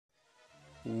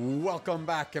Welcome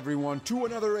back, everyone, to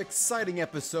another exciting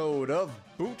episode of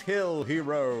Boot Hill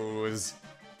Heroes.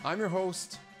 I'm your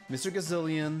host, Mr.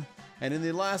 Gazillion, and in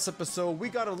the last episode, we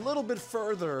got a little bit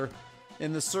further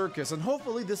in the circus, and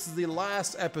hopefully this is the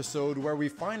last episode where we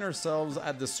find ourselves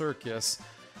at the circus.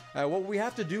 What we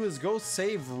have to do is go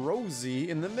save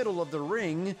Rosie in the middle of the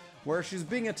ring where she's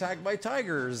being attacked by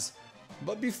tigers.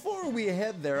 But before we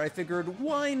head there, I figured,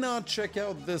 why not check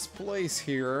out this place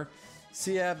here?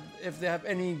 See if they have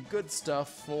any good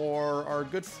stuff for our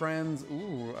good friends.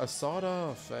 Ooh, a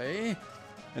sawed-off, eh?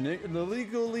 An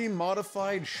illegally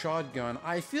modified shotgun.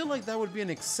 I feel like that would be an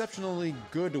exceptionally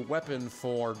good weapon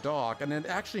for Doc, and it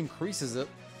actually increases it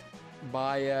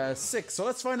by 6. So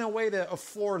let's find a way to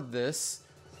afford this.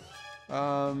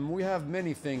 We have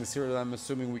many things here that I'm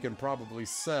assuming we can probably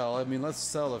sell. I mean, let's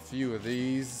sell a few of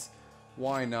these.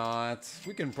 Why not?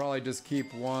 We can probably just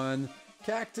keep one.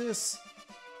 Cactus.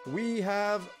 We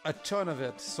have a ton of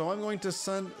it, so I'm going to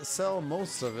sell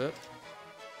most of it.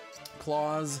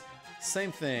 Claws,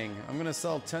 same thing. I'm going to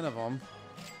sell 10 of them.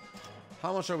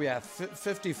 How much are we at?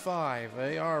 55,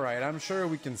 eh? Alright, I'm sure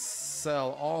we can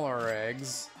sell all our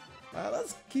eggs.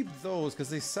 Let's keep those,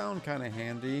 because they sound kind of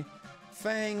handy.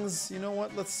 Fangs, you know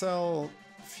what? Let's sell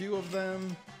a few of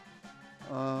them.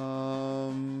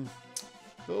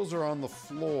 Those are on the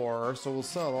floor, so we'll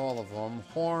sell all of them.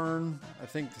 Horn, I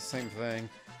think the same thing.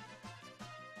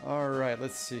 Alright,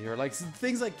 let's see here. Like,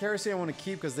 things like kerosene I want to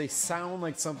keep because they sound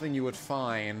like something you would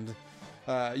find,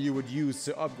 you would use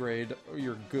to upgrade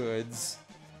your goods.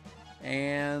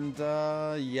 And,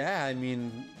 yeah, I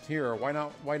mean, here, why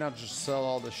not just sell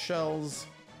all the shells?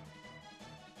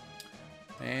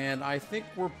 And I think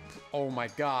we're... Oh my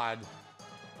god.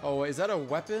 Oh, is that a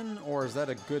weapon, or is that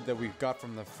a good that we got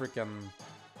from the frickin'...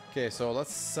 Okay, so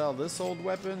let's sell this old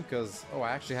weapon, because... Oh,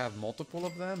 I actually have multiple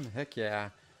of them? Heck yeah.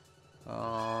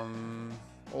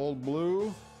 Old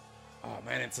blue. Oh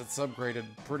man, it's upgraded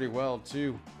pretty well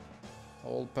too.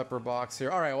 Old pepper box here.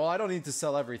 Alright, well I don't need to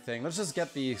sell everything. Let's just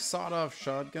get the sawed-off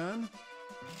shotgun.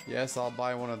 Yes, I'll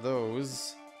buy one of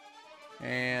those.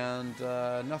 And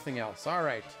nothing else.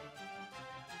 Alright.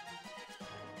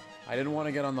 I didn't want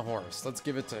to get on the horse. Let's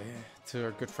give it to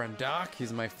our good friend Doc.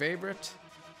 He's my favorite.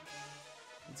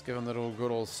 Let's give him the little good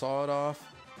old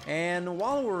sawed-off. And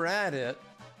while we're at it,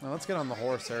 now let's get on the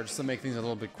horse there just to make things a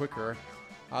little bit quicker.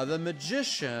 The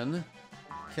magician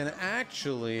can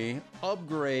actually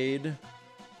upgrade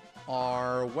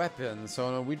our weapon.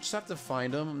 So we just have to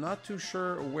find him. I'm not too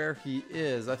sure where he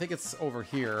is. I think it's over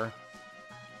here.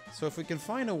 So if we can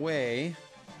find a way...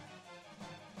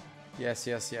 Yes,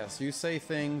 yes, yes. You say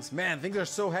things. Man, things are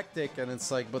so hectic, and it's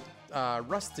like, but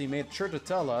Rusty made sure to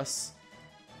tell us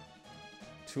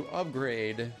to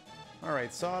upgrade.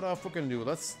 Alright, sawed off, what can we do?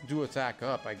 Let's do attack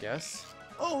up, I guess.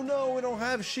 Oh no, we don't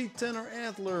have sheep 10 or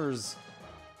antlers!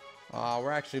 We're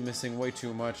actually missing way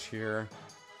too much here.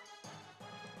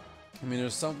 I mean,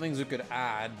 there's some things we could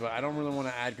add, but I don't really want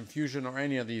to add confusion or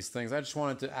any of these things. I just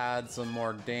wanted to add some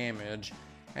more damage.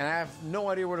 And I have no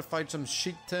idea where to find some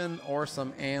sheep 10 or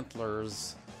some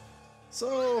antlers.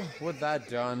 So, with that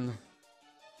done...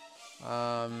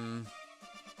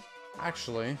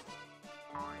 Actually...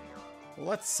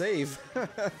 Let's save.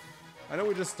 I know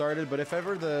we just started, but if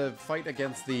ever the fight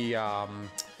against the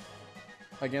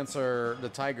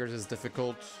the tigers is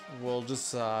difficult, we'll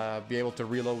just be able to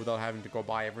reload without having to go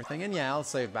buy everything. And yeah, I'll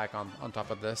save back on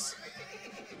top of this.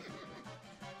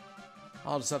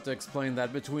 I'll just have to explain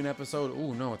that between episode.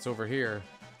 Oh no, it's over here.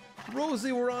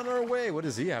 Rosie, we're on our way. What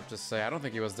does he have to say? I don't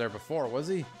think he was there before, was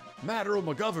he? Matter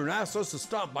McGovern asked us to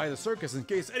stop by the circus in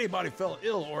case anybody fell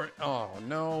ill or... Oh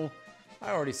no.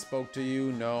 I already spoke to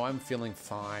you. No, I'm feeling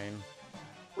fine.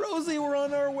 Rosie, we're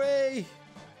on our way!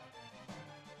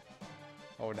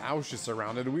 Oh, now she's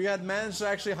surrounded. We had managed to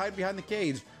actually hide behind the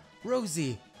cage.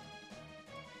 Rosie!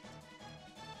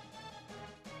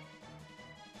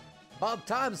 About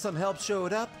time some help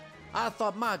showed up. I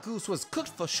thought my goose was cooked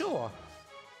for sure.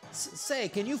 Say,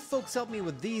 can you folks help me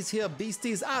with these here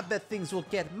beasties? I bet things will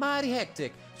get mighty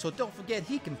hectic. So don't forget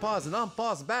he can pause and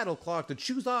unpause battle clock to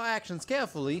choose our actions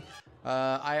carefully.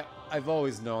 I've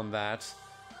always known that.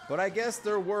 But I guess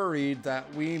they're worried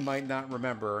that we might not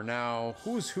remember. Now,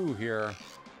 who's who here?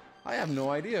 I have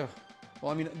no idea.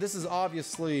 Well, I mean, this is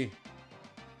obviously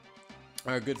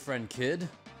our good friend Kid.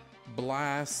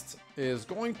 Blast is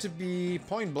going to be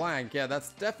point blank. Yeah,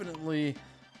 that's definitely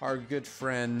our good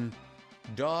friend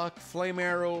Doc. Flame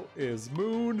Arrow is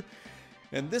Moon.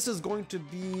 And this is going to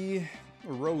be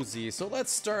Rosie. So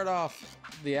let's start off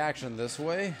the action this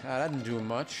way. That didn't do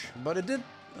much, but it did,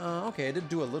 okay, it did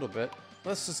do a little bit.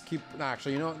 Let's just keep,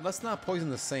 actually, you know what, let's not poison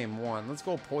the same one. Let's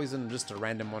go poison just a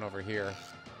random one over here.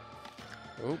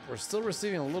 Oop, we're still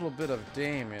receiving a little bit of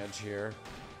damage here.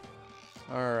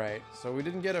 Alright, so we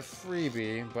didn't get a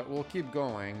freebie, but we'll keep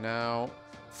going. Now,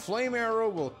 Flame Arrow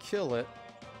will kill it.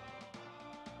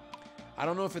 I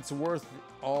don't know if it's worth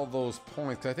all those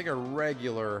points, 'cause I think a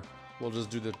regular will just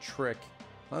do the trick.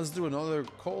 Let's do another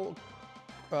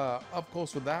up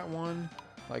close with that one,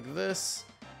 like this.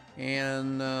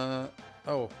 And,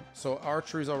 oh, so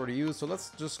archery's already used, so let's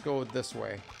just go this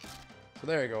way. So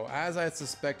there you go, as I had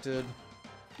suspected.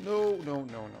 No, no,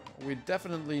 no, no. We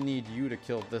definitely need you to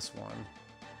kill this one.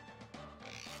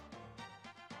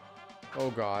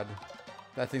 Oh god.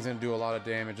 That thing's gonna do a lot of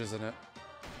damage, isn't it?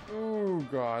 Oh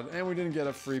god. And we didn't get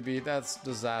a freebie. That's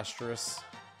disastrous.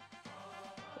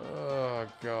 Oh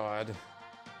god.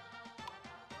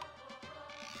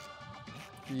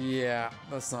 Yeah,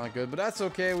 that's not good. But that's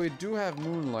okay. We do have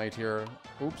Moonlight here.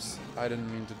 Oops. I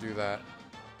didn't mean to do that.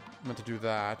 I meant to do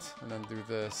that and then do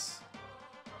this.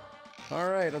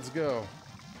 Alright, let's go.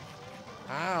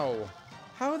 Ow.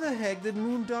 How the heck did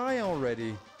Moon die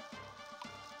already?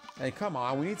 Hey, come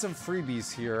on. We need some freebies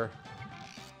here.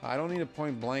 I don't need a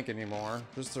point blank anymore.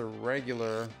 Just a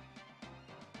regular.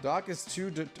 Doc is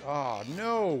too... Oh,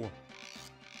 no.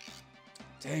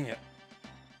 Dang it.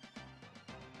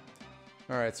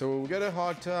 Alright, so we'll get a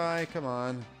hog tie. Come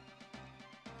on.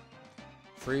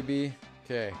 Freebie.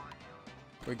 Okay.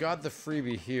 We got the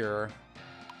freebie here.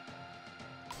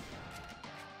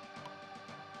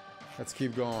 Let's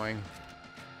keep going.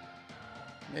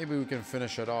 Maybe we can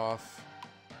finish it off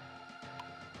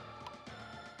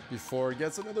before it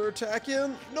gets another attack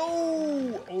in.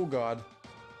 No! Oh god.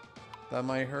 That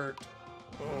might hurt.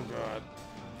 Oh god.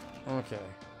 Okay.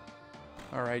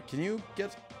 Alright, can you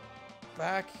get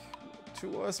back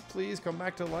to us, please? Come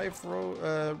back to life,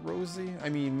 Rosie? I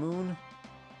mean, Moon?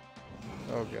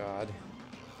 Oh god.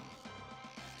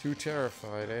 Too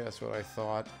terrified, eh? That's what I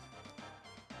thought.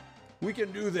 We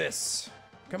can do this!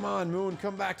 Come on, Moon,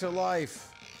 come back to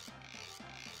life!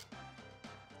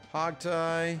 Hog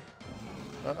tie.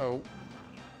 Uh-oh.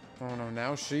 Oh no,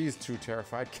 now she's too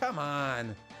terrified. Come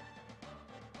on!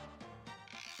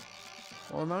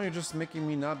 Well, now you're just making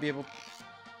me not be able...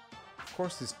 Of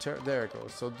course he's there it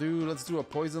goes. So let's do a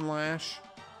poison lash.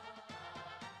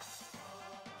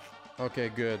 Okay,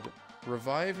 good.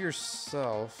 Revive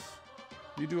yourself.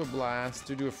 You do a blast,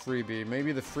 you do a freebie.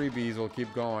 Maybe the freebies will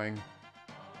keep going.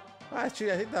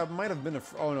 Actually, I think that might have been a...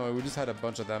 Oh no, we just had a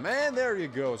bunch of them. And there you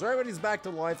go. So everybody's back to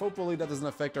life. Hopefully that doesn't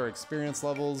affect our experience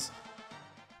levels.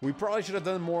 We probably should have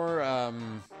done more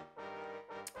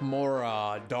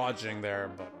dodging there,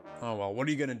 but... Oh well, what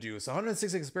are you gonna do? So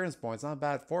 106 experience points, not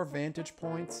bad. 4 vantage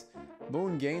points.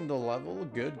 Moon gained a level.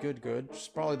 Good, good, good. She's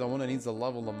probably the one that needs the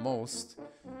level the most.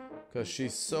 Because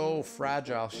she's so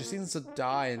fragile. She seems to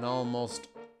die in almost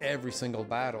every single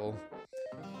battle.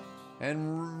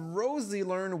 And Rosie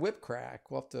learned Whip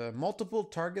Crack. We'll have to... Multiple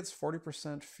targets,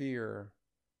 40% fear.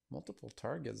 Multiple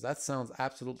targets. That sounds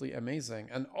absolutely amazing.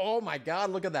 And oh my god,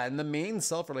 look at that. And the main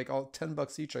sell for like all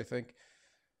 $10 each, I think.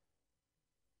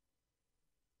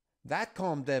 That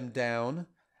calmed them down.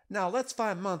 Now let's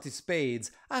find Monty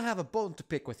Spaids. I have a bone to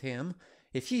pick with him.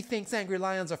 If he thinks angry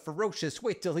lions are ferocious,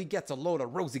 wait till he gets a load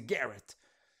of Rosie Garrett.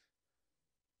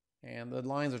 And the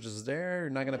lions are just there. You're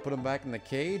not going to put them back in the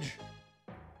cage?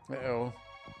 Uh-oh.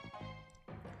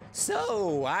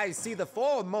 So, I see the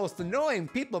 4 most annoying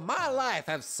people in my life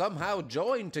have somehow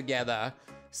joined together.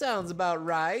 Sounds about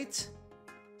right.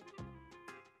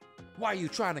 Why are you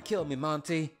trying to kill me,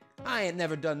 Monty? I ain't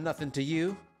never done nothing to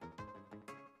you.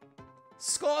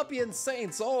 Scorpion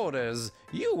Saint's orders.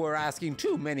 You were asking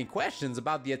too many questions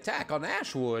about the attack on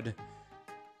Ashwood.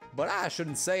 But I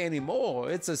shouldn't say any more.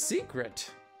 It's a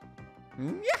secret.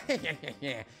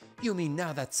 You mean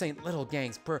now that Saint Little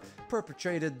Gangs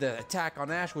perpetrated the attack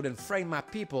on Ashwood and framed my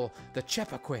people, the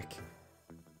Chepaquick?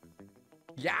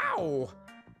 Yow!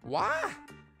 What?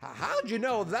 How'd you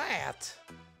know that?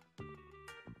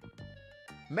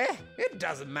 Meh, it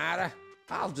doesn't matter.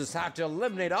 I'll just have to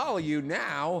eliminate all of you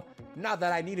now. Not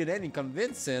that I needed any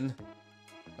convincing.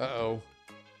 Uh-oh.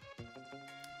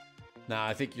 Nah,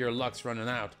 I think your luck's running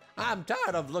out. I'm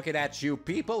tired of looking at you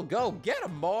people. Go get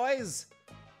 'em, boys.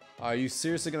 Are you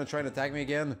seriously gonna try and attack me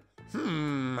again?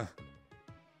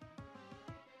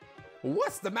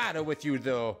 What's the matter with you,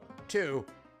 though? Two,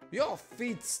 your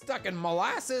feet stuck in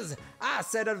molasses? I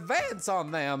said advance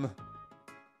on them.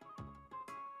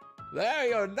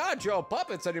 They're not your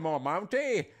puppets anymore,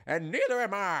 Monty, and neither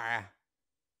am I.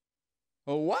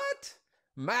 What?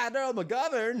 Madam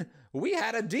McGovern, we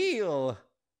had a deal.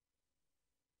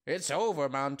 It's over,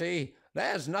 Monty.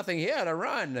 There's nothing here to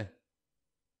run.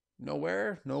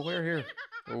 Nowhere here.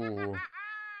 Oh.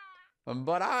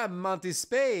 But I'm Monty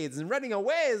Spaids, and running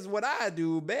away is what I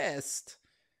do best.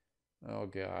 Oh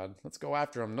God, let's go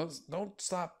after him. Don't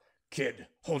stop. Kid,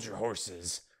 hold your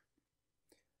horses.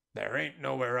 There ain't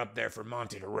nowhere up there for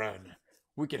Monty to run.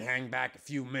 We can hang back a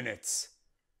few minutes.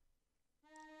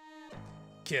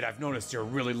 Kid, I've noticed you're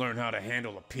really learned how to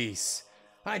handle a piece.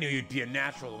 I knew you'd be a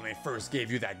natural when I first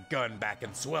gave you that gun back in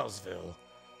Swellsville.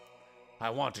 I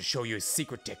want to show you a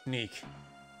secret technique.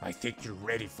 I think you're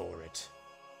ready for it.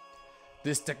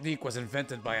 This technique was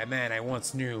invented by a man I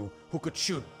once knew who could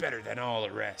shoot better than all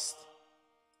the rest.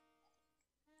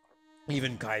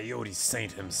 Even Coyote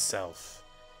Saint himself.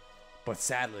 But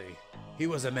sadly, he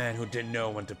was a man who didn't know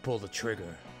when to pull the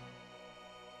trigger.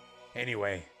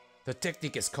 Anyway, the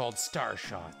technique is called Star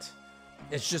Shot.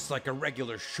 It's just like a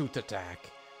regular shoot attack,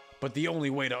 but the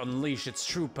only way to unleash its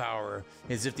true power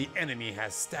is if the enemy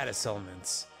has status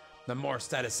elements. The more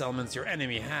status elements your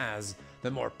enemy has, the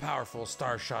more powerful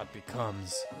Star Shot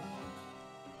becomes.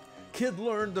 Kid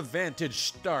learned the Vantage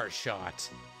Star Shot.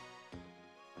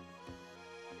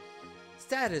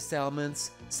 Status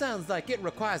elements. Sounds like it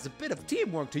requires a bit of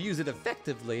teamwork to use it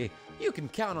effectively. You can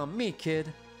count on me,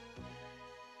 kid.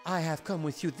 I have come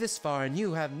with you this far and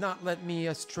you have not led me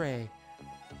astray.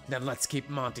 Then let's keep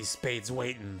Monty Spaids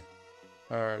waiting.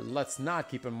 Or let's not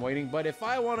keep him waiting, but if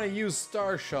I want to use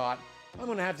Star Shot, I'm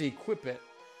going to have to equip it.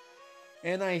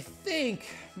 And I think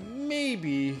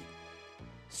maybe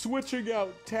switching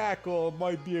out tackle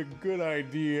might be a good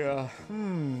idea.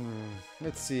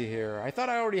 Let's see here. I thought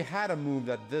I already had a move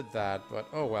that did that, but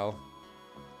oh well.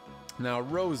 Now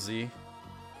Rosie.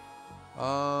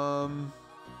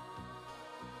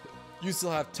 You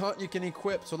still have taunt you can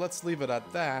equip, so let's leave it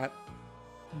at that.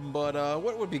 But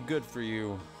what would be good for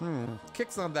you?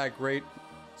 Kick's not that great,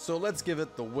 so let's give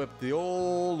it the whip, the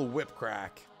old whip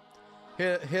crack.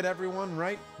 Hit everyone,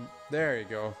 right? There you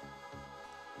go.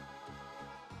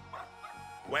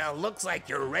 Well, looks like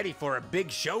you're ready for a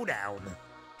big showdown.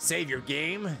 Save your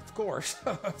game? Of course.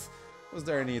 Was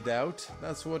there any doubt?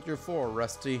 That's what you're for,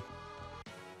 Rusty.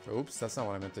 Oops, that's not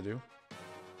what I meant to do.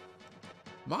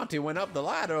 Monty went up the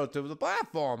ladder to the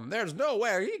platform. There's no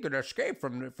way he could escape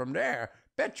from there.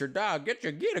 Bet your dog, get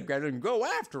your gear together and go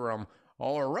after him.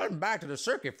 Or run back to the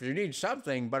circuit if you need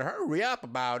something, but hurry up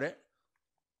about it.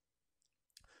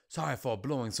 Sorry for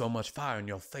blowing so much fire in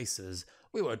your faces.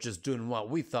 We were just doing what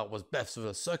we thought was best for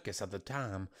the circus at the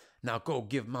time. Now go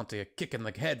give Monty a kick in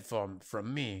the head from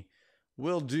me.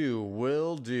 Will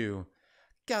do.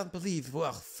 Can't believe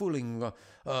we're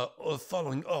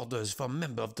following orders from a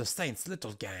member of the Saints'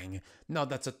 little gang. Now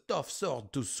that's a tough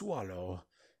sword to swallow.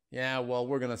 Yeah, well,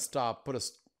 we're gonna stop.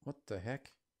 What the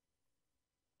heck?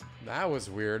 That was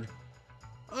weird.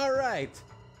 All right.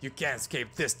 You can't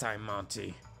escape this time,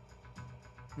 Monty.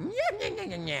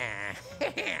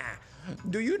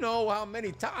 Do you know how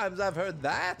many times I've heard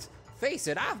that? Face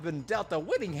it, I've been dealt a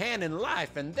winning hand in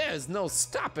life and there's no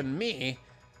stopping me.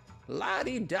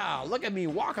 La-di-da, look at me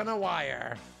walk on a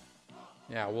wire.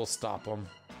 Yeah, we'll stop him.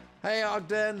 Hey,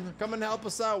 Ogden, come and help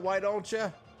us out, why don't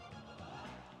you?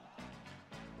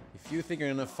 If you think you're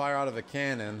gonna fire out of a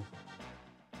cannon...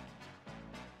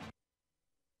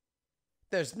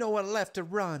 There's no one left to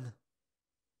run.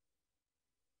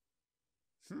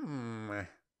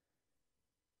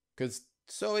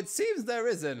 So it seems there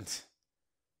isn't.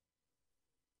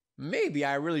 Maybe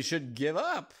I really should give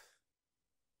up.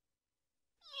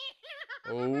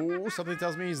 Oh, something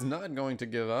tells me he's not going to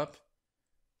give up.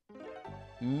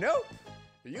 Nope.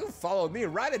 You followed me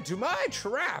right into my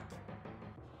trap.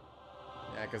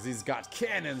 Yeah, because he's got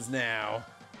cannons now.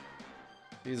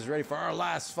 He's ready for our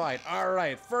last fight. All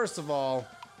right, first of all,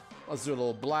 let's do a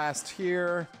little blast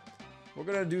here. We're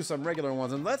gonna do some regular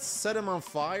ones, and let's set him on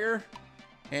fire,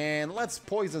 and let's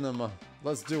poison him.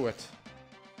 Let's do it.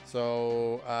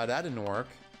 So, that didn't work.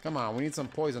 Come on, we need some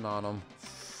poison on him.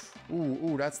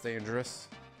 Ooh, that's dangerous.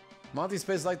 Monty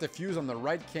Spaids like to fuse on the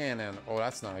right cannon. Oh,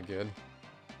 that's not good.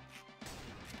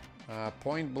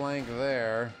 Point blank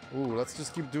there. Ooh, let's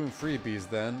just keep doing freebies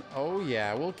then. Oh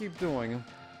yeah, we'll keep doing.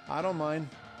 I don't mind.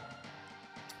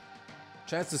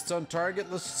 Chance to stun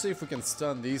target. Let's see if we can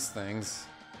stun these things.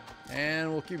 And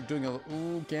we'll keep doing a...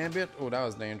 Ooh, Gambit. Oh, that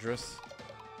was dangerous.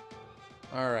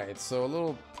 Alright, so a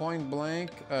little point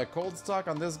blank. Cold stock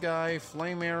on this guy.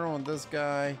 Flame arrow on this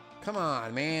guy. Come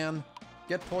on, man.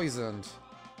 Get poisoned.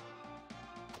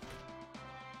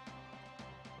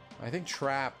 I think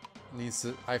trap needs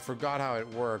to... I forgot how it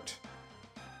worked.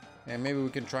 And maybe we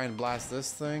can try and blast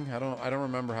this thing. I don't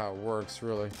remember how it works,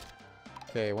 really.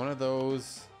 Okay, one of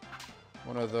those.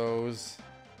 One of those.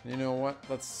 You know what?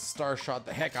 Let's star shot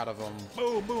the heck out of them.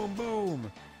 Boom, boom,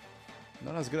 boom.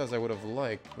 Not as good as I would have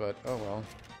liked, but oh well.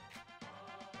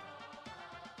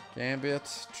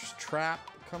 Gambit, trap.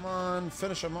 Come on,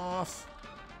 finish him off.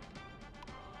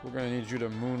 We're gonna need you to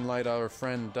moonlight our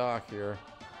friend Doc here.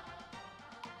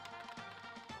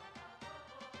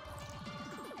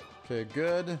 Okay,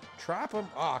 good. Trap him.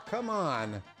 Aw, oh, come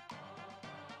on.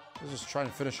 Let's just try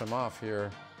and finish him off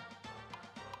here.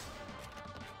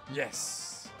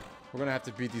 Yes. We're gonna have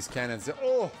to beat these cannons.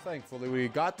 Oh, thankfully we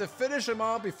got to finish him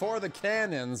off before the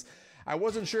cannons. I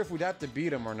wasn't sure if we'd have to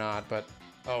beat him or not, but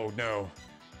oh no.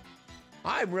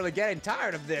 I'm really getting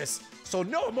tired of this, so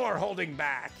no more holding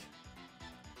back.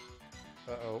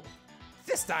 Uh-oh.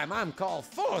 This time I'm called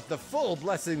forth the full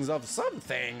blessings of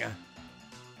something.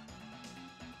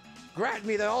 Grant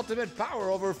me the ultimate power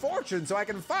over fortune so I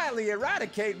can finally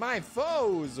eradicate my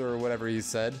foes, or whatever he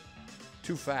said.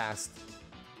 Too fast.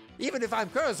 Even if I'm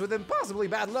cursed with impossibly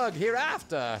bad luck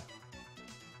hereafter.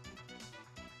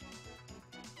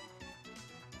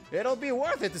 It'll be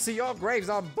worth it to see your graves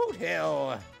on Boot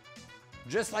Hill.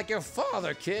 Just like your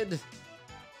father, kid.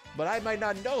 But I might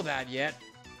not know that yet.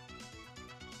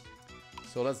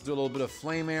 So let's do a little bit of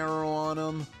flame arrow on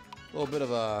him. A little bit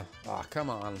of a... Ah, come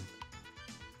on.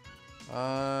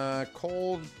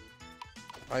 Cold...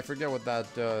 I forget what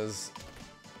that does.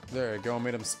 There you go,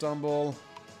 made him stumble.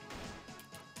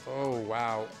 Oh,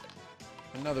 wow.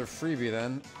 Another freebie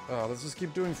then. Oh, let's just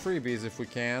keep doing freebies if we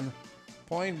can.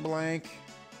 Point blank.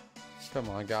 Come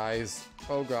on, guys.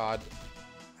 Oh, God.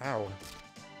 Ow.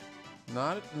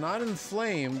 Not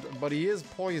inflamed, but he is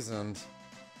poisoned.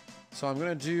 So I'm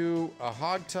gonna do a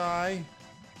hog tie.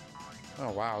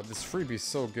 Oh, wow. This freebie's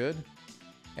so good.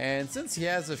 And since he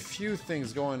has a few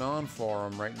things going on for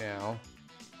him right now.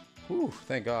 Whew,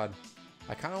 thank God.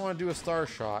 I kind of want to do a star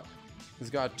shot. He's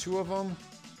got 2 of them.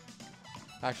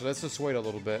 Actually, let's just wait a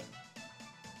little bit.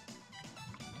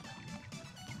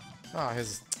 Ah,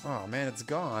 oh man, it's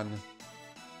gone.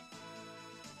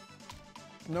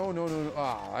 No.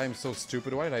 Ah, I'm so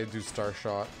stupid. Why did I do star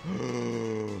shot?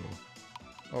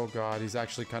 Oh God, he's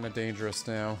actually kind of dangerous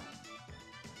now.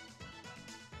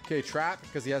 Okay, trap,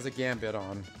 because he has a gambit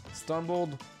on.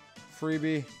 Stumbled.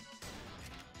 Freebie.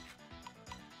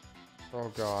 Oh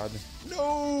God.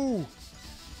 No!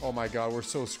 Oh my God, we're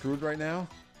so screwed right now.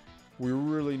 We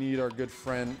really need our good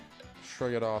friend.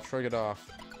 Shrug it off, shrug it off.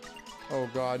 Oh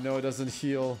God, no, it doesn't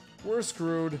heal. We're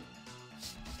screwed.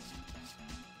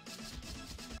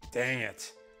 Dang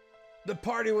it. The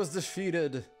party was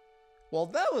defeated. Well,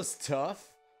 that was tough.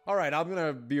 Alright, I'm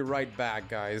gonna be right back,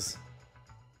 guys.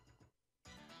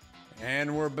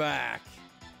 And we're back.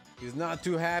 He's not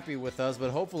too happy with us,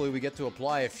 but hopefully we get to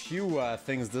apply a few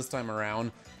things this time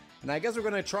around. And I guess we're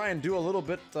gonna try and do a little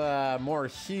bit more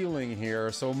healing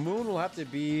here. So Moon will have to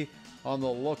be on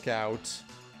the lookout.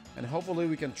 And hopefully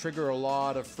we can trigger a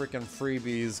lot of freaking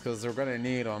freebies, because they're gonna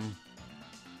need them.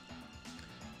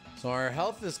 So our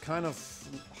health is kind of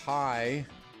high.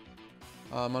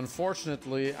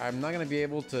 Unfortunately, I'm not gonna be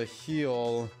able to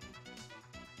heal.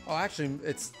 Oh, actually,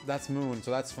 that's Moon, so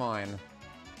that's fine.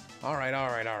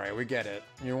 Alright, we get it.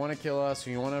 You want to kill us,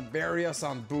 you want to bury us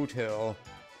on Boot Hill.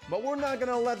 But we're not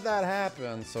gonna let that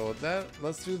happen, so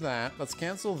let's do that. Let's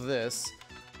cancel this.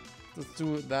 Let's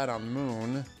do that on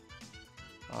Moon.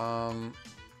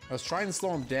 Let's try and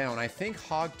slow him down. I think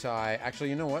Hog Tie, actually,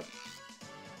 you know what?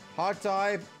 Hog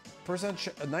Tie,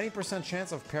 90%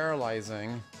 chance of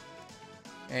paralyzing.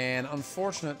 And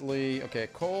unfortunately, okay,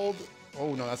 cold.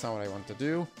 Oh no, that's not what I want to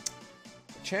do.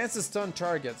 Chance to stun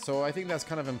target, so I think that's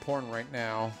kind of important right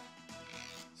now.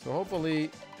 So hopefully...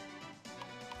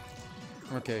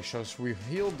 Okay, so we've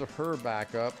healed her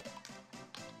back up.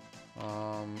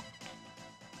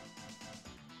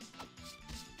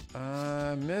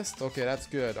 Missed? Okay, that's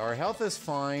good. Our health is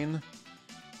fine.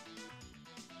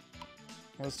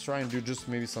 Let's try and do just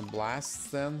maybe some blasts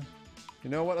then. You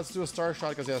know what? Let's do a star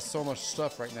shot because he has so much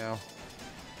stuff right now.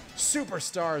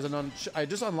 Superstars, and I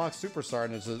just unlocked Superstar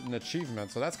and it's an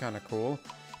achievement, so that's kind of cool.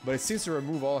 But it seems to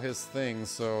remove all his things,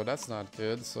 so that's not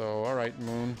good. So, alright,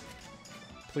 Moon.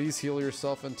 Please heal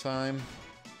yourself in time.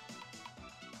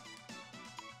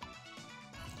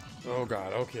 Oh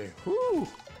God, okay. Whew!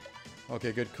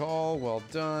 Okay, good call. Well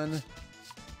done.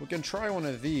 We can try one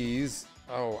of these.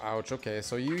 Oh, ouch. Okay,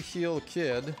 so you heal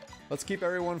Kid. Let's keep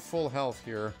everyone full health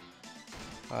here.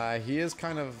 He is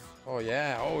kind of... Oh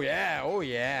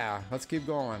yeah. Let's keep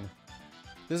going.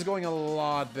 This is going a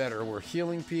lot better. We're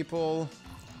healing people.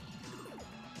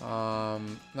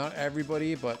 Not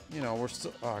everybody, but, you know, we're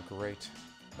still... Oh, great.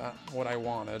 Not what I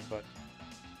wanted, but...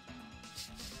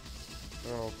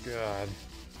 Oh, God.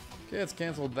 Okay, let's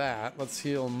cancel that. Let's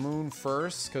heal Moon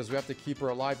first, because we have to keep her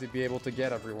alive to be able to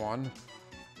get everyone.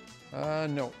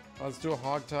 No. Let's do a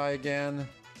hog tie again.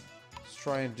 Let's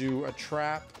try and do a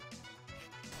trap.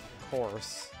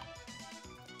 course.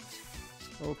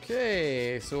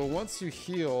 Okay, so once you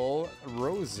heal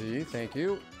Rosie, thank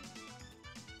you.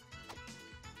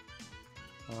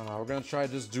 We're gonna try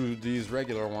to just do these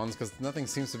regular ones because nothing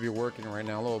seems to be working right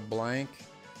now. A little blank.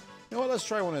 You know what? Let's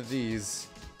try one of these.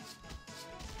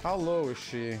 How low is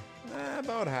she?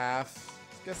 About half.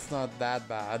 Guess it's not that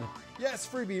bad. Yes,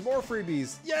 freebie, more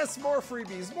freebies. Yes, more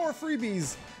freebies, more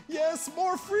freebies. Yes,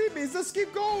 more freebies. Let's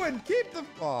keep going. Keep the.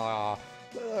 Aw,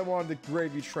 I wanted the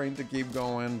gravy train to keep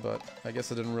going, but I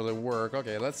guess it didn't really work.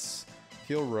 Okay, let's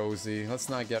heal Rosie. Let's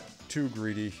not get too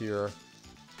greedy here.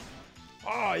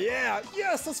 Oh yeah,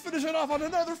 yes. Let's finish it off on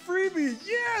another freebie.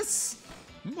 Yes,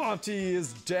 Monty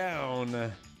is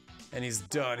down, and he's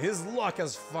done. His luck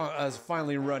has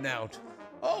finally run out.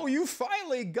 Oh, you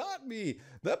finally got me!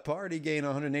 The party gained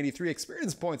 183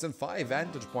 experience points and 5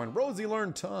 vantage points. Rosie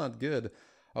learned taunt. Good.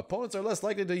 Opponents are less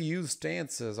likely to use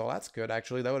stances. Oh, that's good,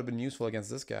 actually. That would have been useful against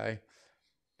this guy.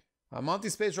 Monty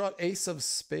Spaids brought Ace of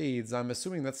Spades. I'm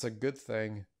assuming that's a good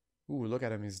thing. Ooh, look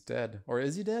at him. He's dead. Or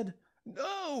is he dead?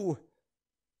 No!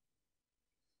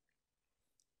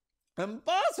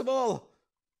 Impossible!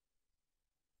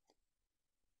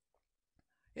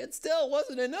 It still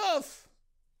wasn't enough!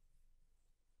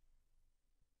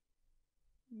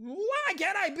 Why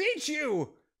can't I beat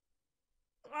you?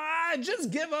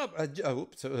 Just give up.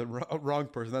 Oops, wrong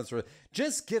person. That's right.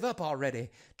 Just give up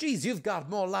already. Geez, you've got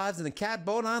more lives than a cat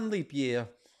born on leap year.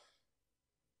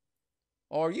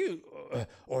 Or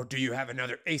do you have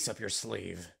another ace up your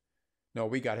sleeve? No,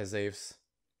 we got his ace.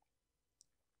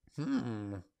 He's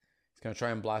gonna try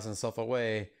and blast himself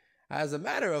away. As a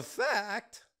matter of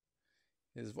fact,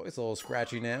 his voice is a little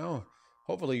scratchy now.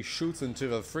 Hopefully he shoots into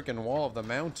the freaking wall of the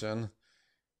mountain.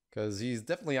 Because he's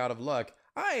definitely out of luck.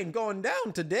 I ain't going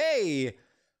down today!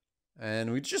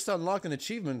 And we just unlocked an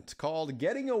achievement called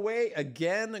Getting Away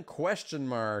Again? ?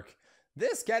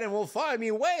 This cannon will find me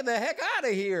way the heck out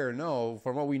of here! No,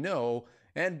 from what we know.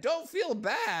 And don't feel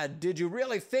bad. Did you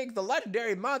really think the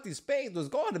legendary Monty Spaids was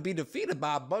going to be defeated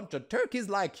by a bunch of turkeys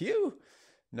like you?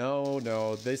 No,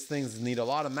 these things need a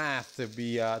lot of math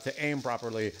to aim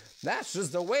properly. That's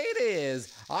just the way it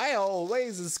is. I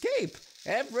always escape.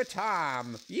 Every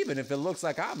time, even if it looks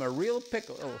like I'm a real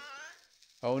pickle.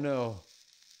 Oh no.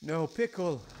 No,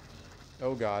 pickle.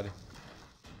 Oh god.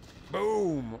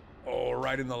 Boom! Oh,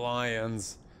 right in the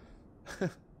lions.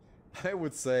 I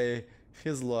would say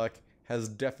his luck has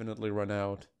definitely run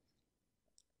out.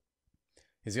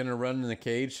 He's gonna run in a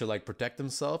cage to like protect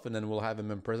himself and then we'll have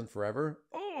him in prison forever.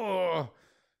 Oh!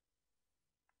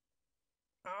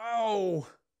 Ow!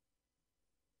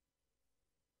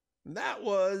 That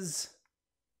was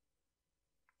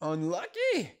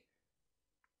unlucky.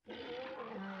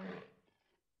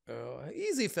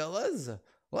 Easy, fellas.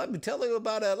 Let me tell you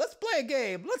about let's play a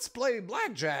game. Let's play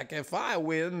blackjack. If I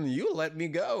win, you let me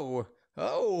go.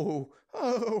 Oh,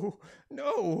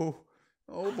 no.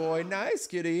 Oh boy, nice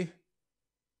kitty.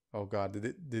 Oh god,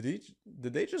 did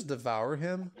they just devour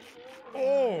him?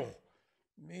 Oh,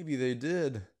 maybe they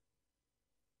did.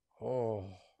 Oh,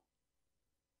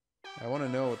 I want to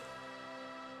know.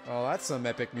 Oh, that's some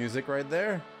epic music right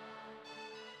there.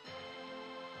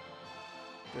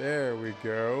 There we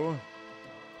go.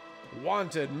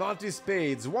 Wanted, Monty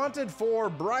Spaids. Wanted for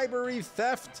bribery,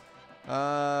 theft,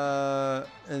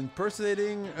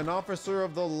 impersonating an officer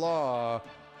of the law.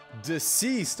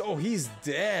 Deceased. Oh, he's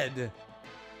dead.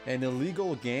 And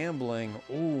illegal gambling.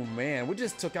 Oh man, we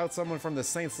just took out someone from the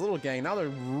Saints Little gang. Now we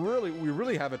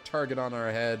really have a target on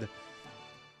our head.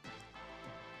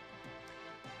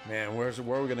 Man, where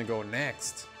are we gonna go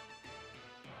next?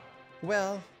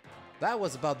 Well, that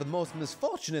was about the most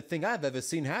misfortunate thing I've ever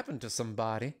seen happen to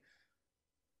somebody.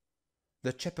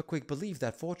 The Chepaquig believe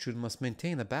that fortune must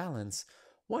maintain a balance.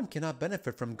 One cannot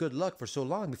benefit from good luck for so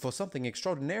long before something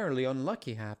extraordinarily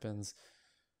unlucky happens.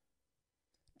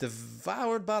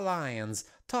 Devoured by lions.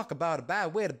 Talk about a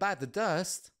bad way to bite the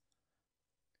dust.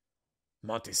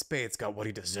 Monty Spaids got what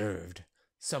he deserved.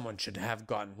 Someone should have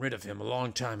gotten rid of him a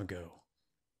long time ago.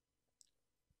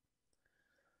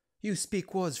 You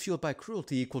speak words fueled by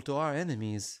cruelty equal to our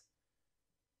enemies.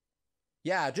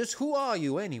 Yeah, just who are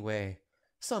you anyway?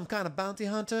 Some kind of bounty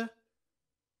hunter?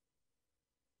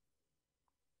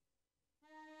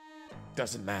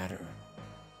 Doesn't matter.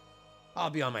 I'll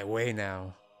be on my way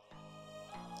now.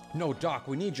 No, Doc,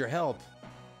 we need your help.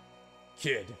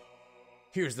 Kid,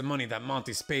 here's the money that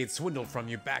Monty Spaids swindled from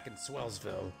you back in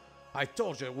Swellsville. I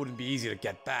told you it wouldn't be easy to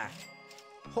get back.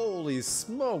 Holy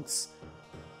smokes!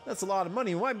 That's a lot of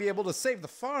money. We might be able to save the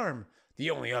farm.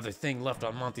 The only other thing left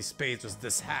on Monty Spaids was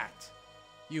this hat.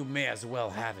 You may as well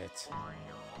have it.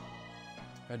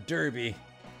 A derby.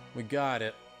 We got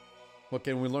it. What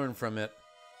can we learn from it?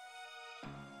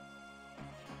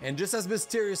 And just as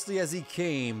mysteriously as he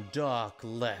came, Doc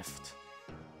left.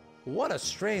 What a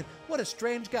strange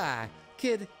guy.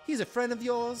 Kid, he's a friend of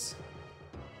yours?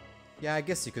 Yeah, I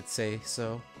guess you could say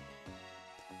so.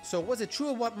 So was it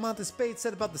true what Monty Spaids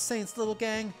said about the Saints' little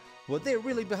gang? Were they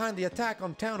really behind the attack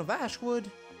on town of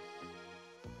Ashwood?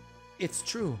 It's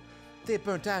true. They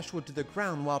burnt Ashwood to the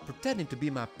ground while pretending to be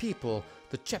my people,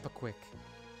 the Chepaquick.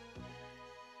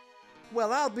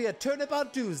 Well, I'll be a turnip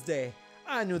on Tuesday.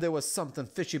 I knew there was something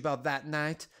fishy about that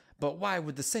night, but why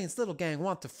would the Saints' little gang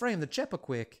want to frame the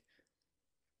Chepaquick?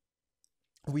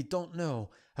 We don't know.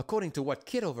 According to what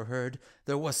Kid overheard,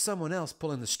 there was someone else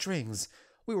pulling the strings.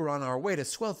 We were on our way to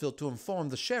Swellfield to inform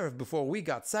the sheriff before we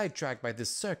got sidetracked by this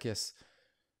circus.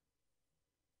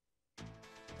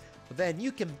 Then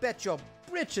you can bet your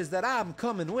britches that I'm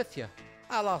coming with you.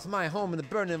 I lost my home in the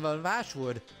burning of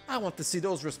Ashwood. I want to see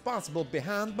those responsible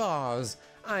behind bars.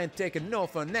 I ain't taking no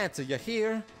for an answer, you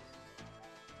hear?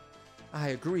 I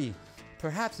agree.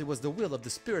 Perhaps it was the will of the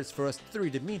spirits for us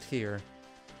three to meet here.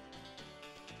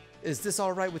 Is this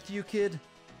all right with you, Kid?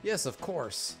 Yes, of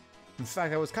course. In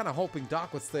fact, I was kind of hoping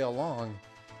Doc would stay along.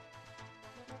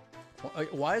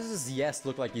 Why does this yes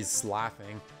look like he's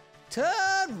laughing?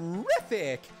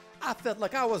 Terrific! I felt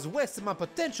like I was wasting my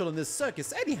potential in this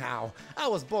circus anyhow. I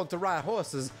was born to ride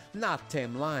horses, not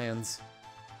tame lions.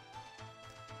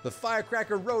 The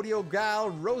firecracker rodeo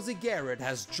gal, Rosie Garrett,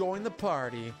 has joined the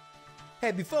party.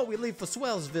 Hey, before we leave for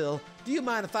Swellsville, do you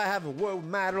mind if I have a word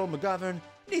with Admiral McGovern?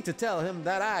 Need to tell him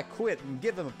that I quit and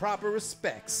give him proper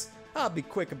respects. I'll be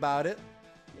quick about it.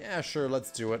 Yeah, sure, let's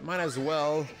do it. Might as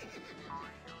well.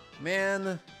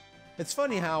 Man, it's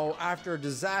funny how after a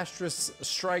disastrous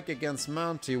strike against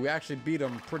Monty, we actually beat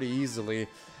him pretty easily.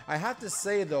 I have to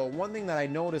say though, one thing that I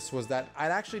noticed was that I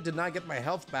actually did not get my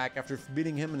health back after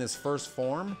beating him in his first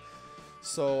form.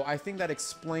 So I think that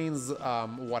explains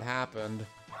what happened.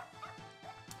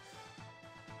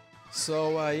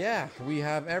 So yeah, we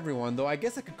have everyone, though I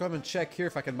guess I could come and check here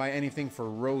if I can buy anything for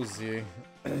Rosie.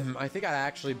 I think I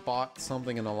actually bought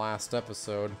something in the last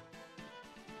episode.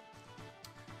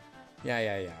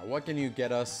 Yeah. What can you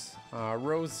get us?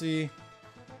 Rosie.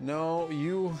 No,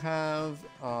 you have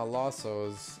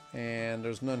lassos, and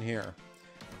there's none here.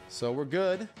 So we're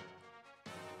good.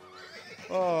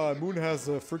 Oh, Moon has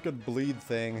a freaking bleed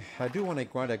thing. I do want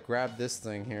to grab this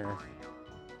thing here.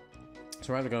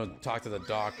 So we're either going to talk to the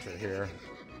doctor here.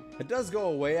 It does go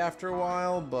away after a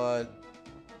while, but,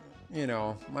 you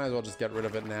know, might as well just get rid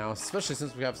of it now. Especially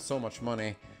since we have so much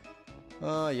money.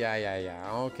 Yeah.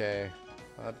 Okay.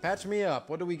 Patch me up.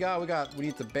 What do we got? We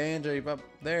need the bandage up.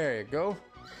 There you go.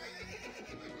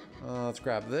 Let's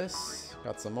grab this.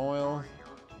 Got some oil.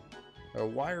 A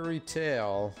wiry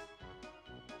tail.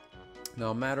 Now,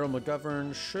 Admiral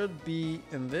McGovern should be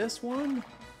in this one.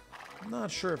 I'm not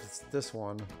sure if it's this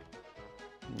one.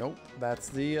 Nope, that's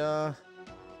the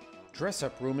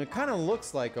dress-up room. It kind of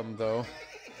looks like him, though.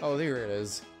 Oh, there it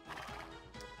is.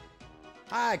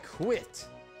 I quit.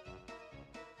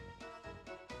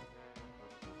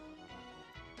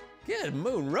 Good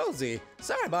moon, Rosie.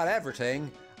 Sorry about everything.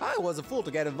 I was a fool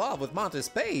to get involved with Monty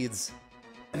Spaids.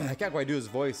 I can't quite do his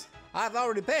voice. I've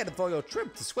already paid for your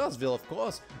trip to Swellsville, of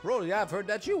course. Rosie, I've heard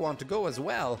that you want to go as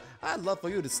well. I'd love for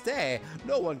you to stay.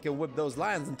 No one can whip those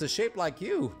lions into shape like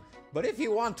you. But if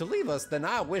you want to leave us, then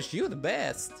I wish you the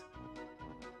best.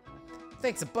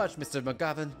 Thanks a bunch, Mr.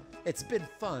 McGovern. It's been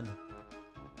fun.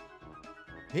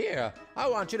 Here, I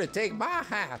want you to take my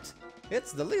hat.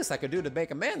 It's the least I could do to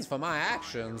make amends for my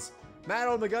actions.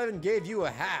 Admiral McGovern gave you a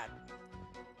hat.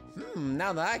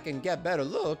 Now that I can get a better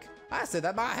look, I say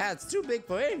that my hat's too big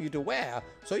for any of you to wear,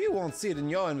 so you won't see it in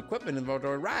your equipment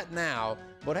inventory right now.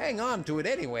 But hang on to it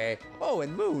anyway. Oh,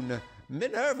 and Moon.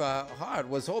 Minerva Hart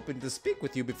was hoping to speak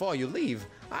with you before you leave.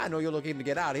 I know you're looking to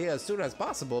get out of here as soon as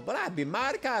possible, but I'd be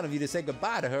mighty kind of you to say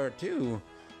goodbye to her, too.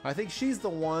 I think she's the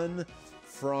one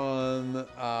from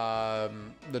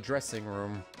the dressing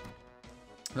room.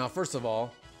 Now, first of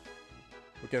all,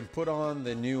 we can put on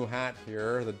the new hat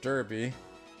here, the derby.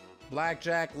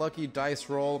 Blackjack, lucky dice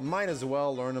roll. Might as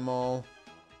well learn them all.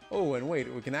 Oh, and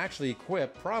wait, we can actually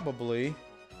equip, probably.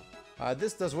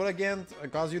 This does what again?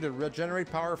 It causes you to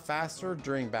regenerate power faster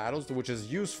during battles, which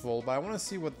is useful, but I want to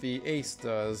see what the ace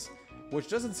does, which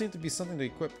doesn't seem to be something to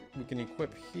equip. We can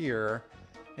equip here.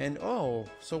 And oh,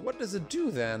 so what does it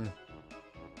do then?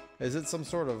 Is it some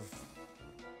sort of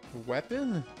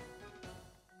weapon?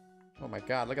 Oh my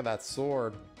god, look at that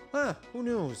sword. Huh, who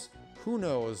knows? Who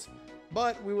knows?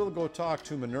 But we will go talk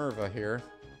to Minerva here.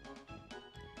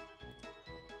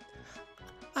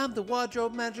 I'm the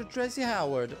wardrobe manager, Tracy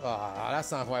Howard.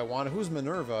 That's not who I wanted. Who's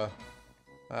Minerva?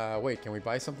 Wait, can we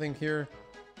buy something here?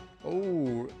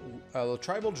 Oh, a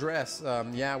tribal dress.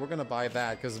 Yeah, we're gonna buy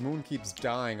that because Moon keeps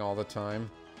dying all the time.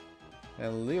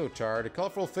 And leotard, a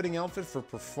colorful fitting outfit for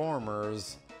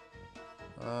performers.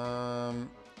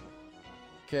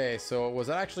 Okay, so was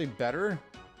that actually better?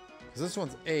 Because this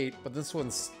one's 8, but this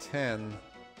one's 10.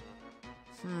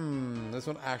 This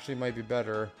one actually might be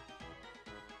better.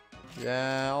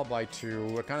 Yeah, I'll buy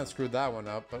 2. I kind of screwed that one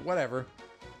up, but whatever.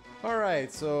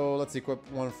 Alright, so let's equip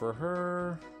one for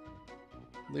her.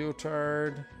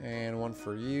 Leotard, and one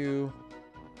for you.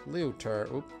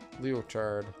 Leotard,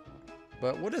 leotard.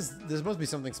 But what is, there must be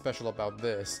something special about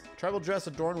this. Tribal dress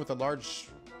adorned with a large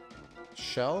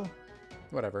shell?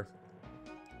 Whatever.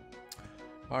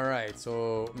 Alright,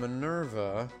 so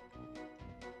Minerva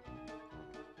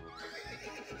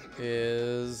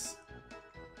is...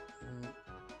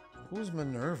 Who's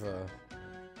Minerva?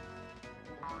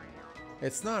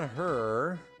 It's not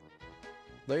her.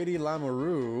 Lady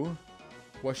Lamoureux.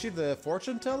 Was she the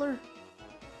fortune teller?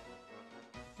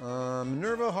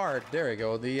 Minerva Hart. There you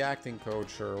go. The acting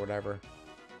coach or whatever.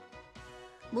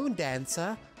 Moon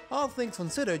Dancer, all things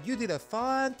considered, you did a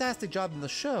fantastic job in the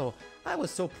show. I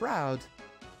was so proud.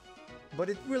 But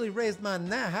it really raised my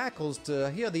hackles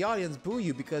to hear the audience boo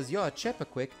you because you're a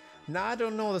Chepaquick. Now, I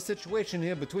don't know the situation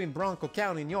here between Bronco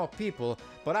County and your people,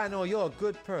 but I know you're a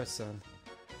good person.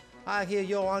 I hear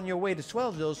you're on your way to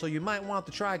Swellville, so you might want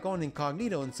to try going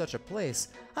incognito in such a place.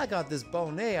 I got this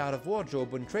bonnet out of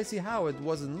wardrobe when Tracy Howard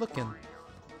wasn't looking.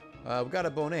 We got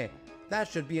a bonnet. That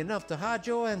should be enough to hide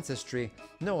your ancestry.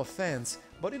 No offense,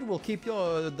 but it will keep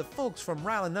the folks from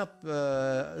riling up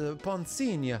upon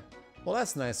seeing you. Well,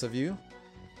 that's nice of you.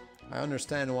 I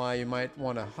understand why you might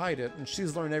want to hide it, and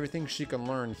she's learned everything she can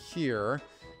learn here.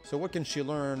 So what can she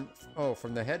learn? Oh,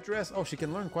 from the headdress? Oh, she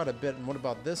can learn quite a bit. And what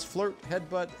about this? Flirt,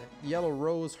 headbutt, yellow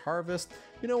rose, harvest.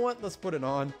 You know what? Let's put it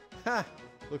on. Ha!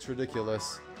 Looks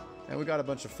ridiculous. And we got a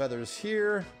bunch of feathers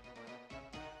here.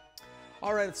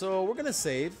 Alright, so we're gonna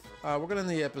save. We're gonna end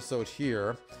the episode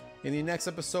here. In the next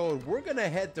episode, we're gonna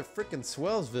head to frickin'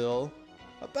 Swellsville.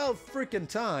 About frickin'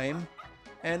 time.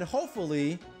 And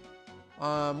hopefully...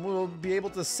 we'll be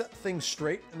able to set things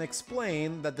straight and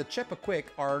explain that the Chepaquick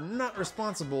are not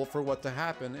responsible for what to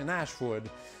happen in Ashwood.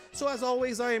 So as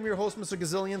always, I am your host, Mr.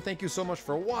 Gazillion. Thank you so much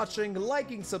for watching,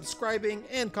 liking, subscribing,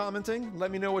 and commenting.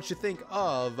 Let me know what you think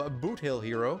of Boot Hill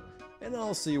Hero, and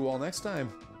I'll see you all next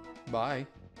time. Bye.